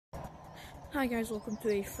Hi guys, welcome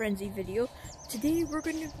to a Frenzy video. Today we're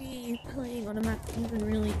going to be playing on a map we haven't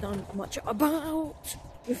really done much about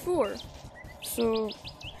before. So,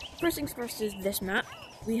 first things first is this map.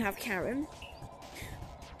 We have Karen.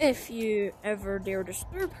 If you ever dare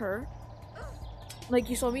disturb her, like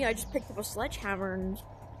you saw me, I just picked up a sledgehammer and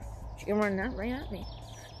she came running that right at me.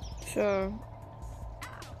 So,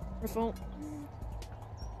 her fault.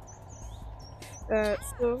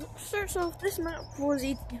 So starts off, this map was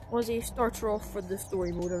a starter off for the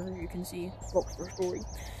story mode, as you can see, box for story,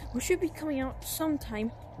 which should be coming out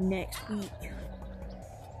sometime next week.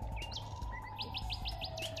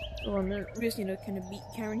 So we just need to kind of beat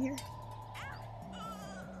Karen here.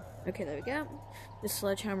 Okay, there we go. This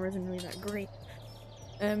sledgehammer isn't really that great.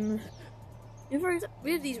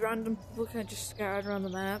 We have these random people kind of just scattered around the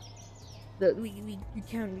map that we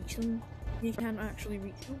can't reach them. We can't actually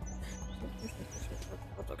reach them.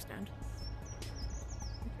 Hot dog stand.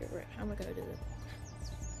 Okay, right, how am I gonna do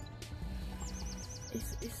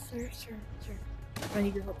this? Sir. I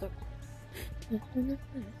need your hot dog.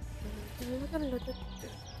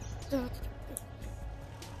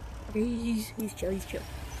 Okay, he's chill.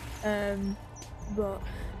 But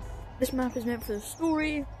this map is meant for the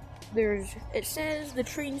story. It says the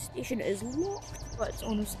train station is locked, but it's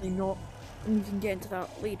honestly not, and we can get into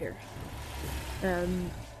that later.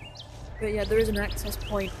 But yeah, there is an access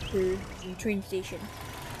point to the train station,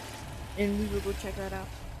 and we will go check that out.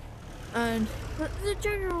 And the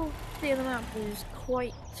general state of the map is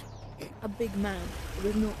quite a big map.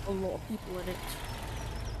 There's not a lot of people in it.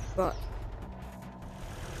 But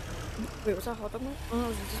wait, was that hot dog? Oh, no, it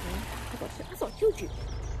was this man. I thought I killed you.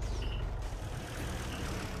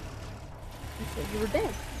 I thought you were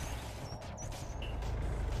dead.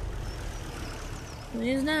 It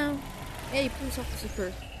is now. Hey, police officer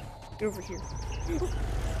first. Get over here.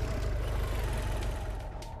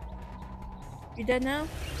 You dead now?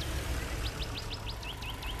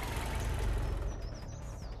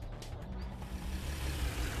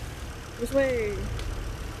 This way.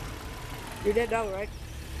 You're dead now, right?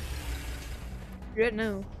 You're dead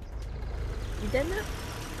now. You dead now?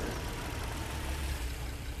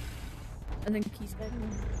 I think he's dead now.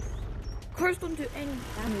 Cars don't do any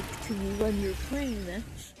damage to you when you're playing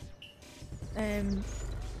this.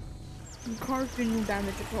 Cars do no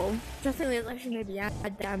damage at all. So I think they actually maybe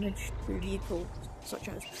add damage to vehicles, such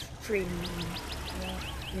as trains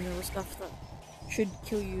and stuff that should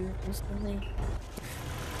kill you instantly,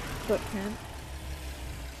 but can't.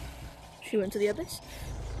 She went to the abyss.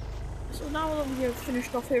 So now that we have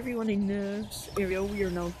finished off everyone in this area, we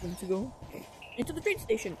are now going to go into the train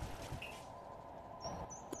station.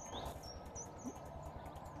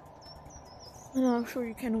 And I'll show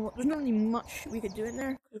you kind of what. There's not really much we could do in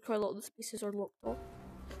there because quite a lot of the spaces are locked off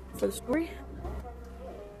for the story.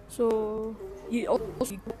 So you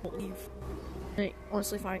also don't leave. Like,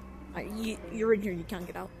 honestly, you're in here, you can't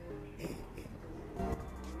get out.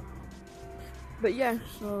 But yeah,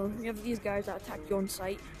 so you have these guys that attack you on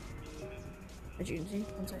sight, as you can see,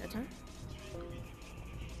 on sight attack.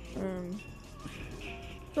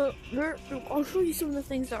 So I'll show you some of the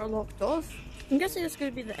things that are locked off. I'm guessing it's going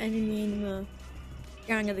to be the enemy in the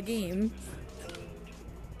gang of the game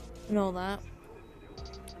and all that.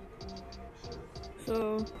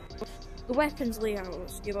 So the weapons layout,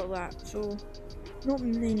 let's give about that. So not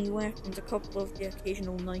many weapons, a couple of the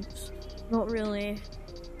occasional knives. Not really.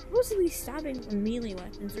 Mostly stabbing and melee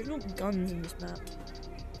weapons. There's no guns in this map.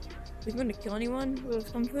 If you're going to kill anyone with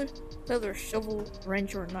some food, it's either a shovel,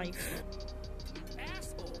 wrench, or a knife.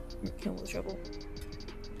 Kill with a shovel.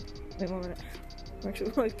 Wait 1 minute.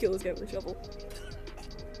 Actually, I want to kill this guy with a shovel.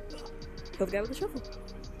 Kill the guy with a shovel.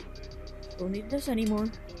 Don't need this anymore.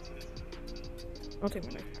 I'll take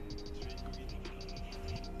my knife.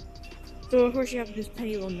 So of course you have this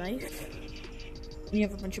tiny little knife. And you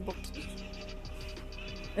have a bunch of boxes.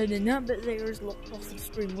 And then that bit there is locked off the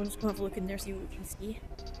screen. We'll just go have a look in there, see what we can see.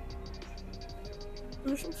 So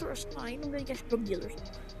there's some sort of spine. I'm gonna guess drug dealers.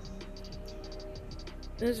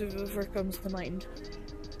 This is what first comes to mind.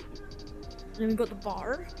 And then we've got the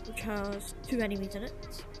bar, which has 2 enemies in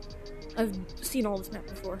it. I've seen all this map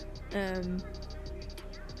before.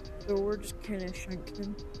 So we're just kind of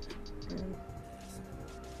shanking them.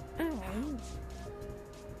 Ow.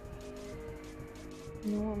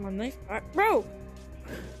 You want my knife back? Bro!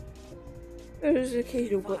 There's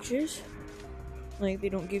occasional glitches. Like they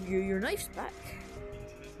don't give you your knives back.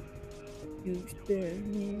 You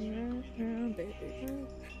spin me around, baby.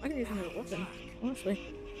 I can use another weapon,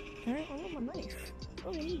 honestly. Alright, I want my knife.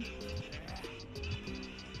 What do I need?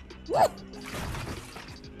 What?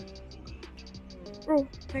 Bro,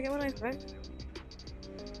 can I get my knife back?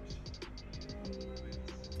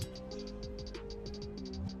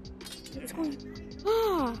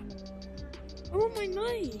 Ah! I want my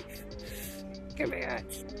knife! Give me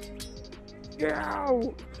it!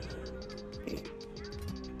 Ow!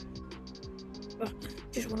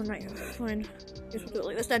 Just want a knife. Fine. Guess we'll do it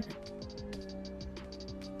like this then.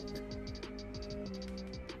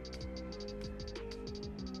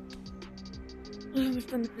 How much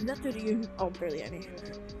damage did that do to you? Oh, barely any.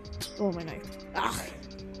 Oh, my knife. Ah!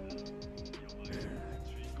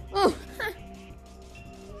 Oh!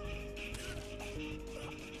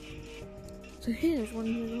 So here's one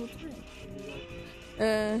here the whole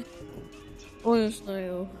time.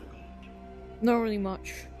 Honestly, not really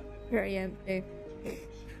much. Very empty.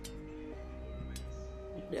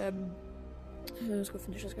 Let's go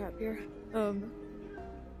finish this guy up here.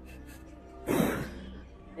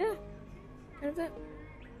 Yeah, kind of that.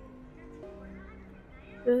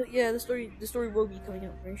 Yeah, the story will be coming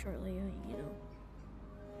out very shortly. You know.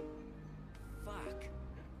 Fuck.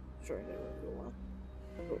 Sorry, that went a little while.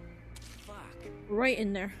 Oh. Fuck. Right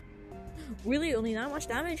in there. Really, only that much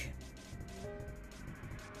damage?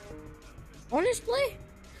 Honestly?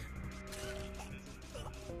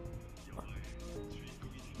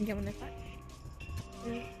 You get my knife back?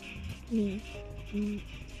 You're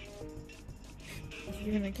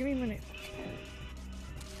gonna give me my knife back.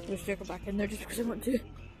 Let's circle back in there just because I want to.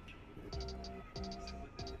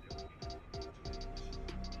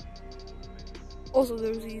 Also,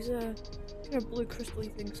 there's these kind of blue crystal-y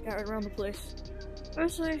things scattered around the place.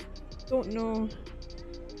 Honestly, don't know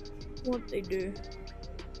what they do.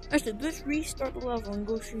 Actually, let's restart the level and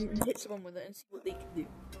go shoot and hit someone with it and see what they can do.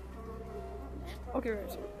 Okay,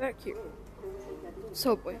 right, so we're back here.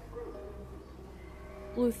 Subway.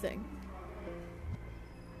 Blue thing.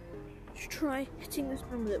 Let's try hitting this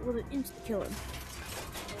one with it. Will it insta-kill him?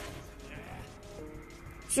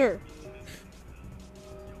 Sure.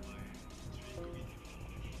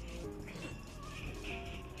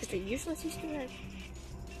 Just a useless Easter egg.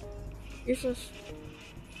 Useless.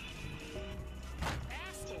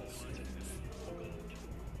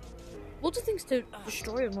 Lots of things to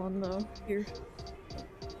destroy him on though. Here.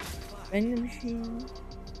 Vending machine.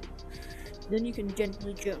 Then you can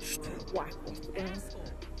gently just whack off the ground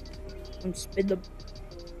and spin them.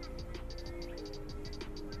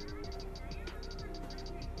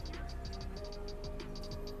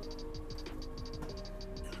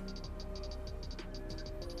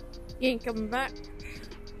 He ain't coming back.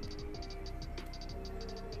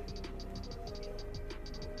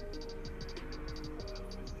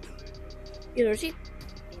 Yeah, there's he.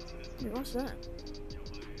 Wait, what's that?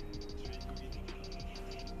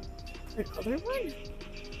 Another one?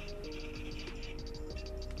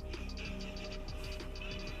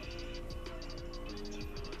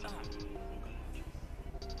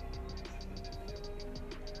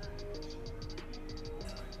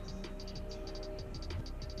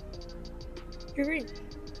 Green.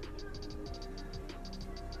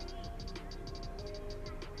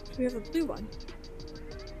 We have a blue one.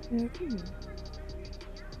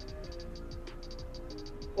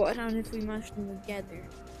 What on if we mash them together?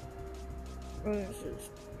 Oh, this is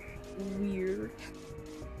weird.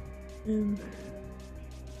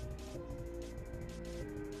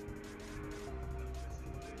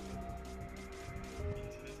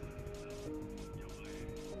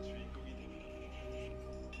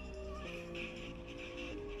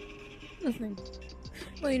 Nothing.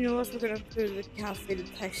 Well, you know what? We're gonna go to the cafe to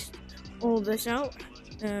test all this out.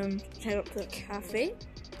 Head up to the cafe,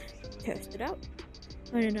 test it out,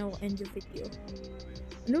 and then I'll end the video.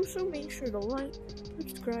 And also make sure to like,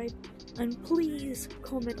 subscribe, and please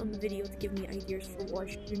comment on the video to give me ideas for what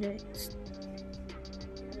I should do next.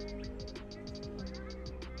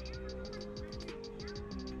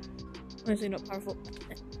 Honestly, not powerful.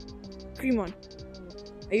 Cream on.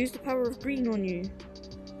 I used the power of green on you.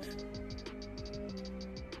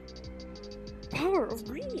 Power of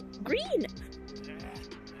green! Green!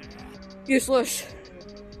 Useless.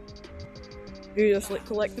 You just like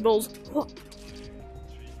collectibles. What?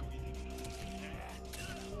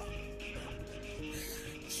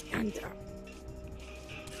 Stand up.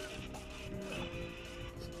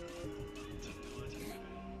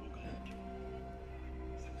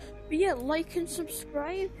 But yeah, like and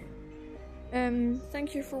subscribe.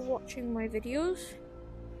 Thank you for watching my videos.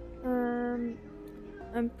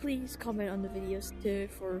 And please comment on the videos too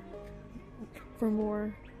for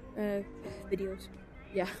more videos.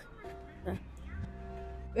 Yeah.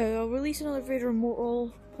 I'll release another Vader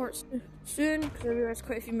Immortal part soon because I realized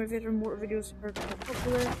quite a few more Vader Immortal videos are quite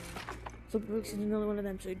popular. So I'll be releasing another one of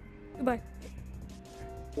them soon. Goodbye.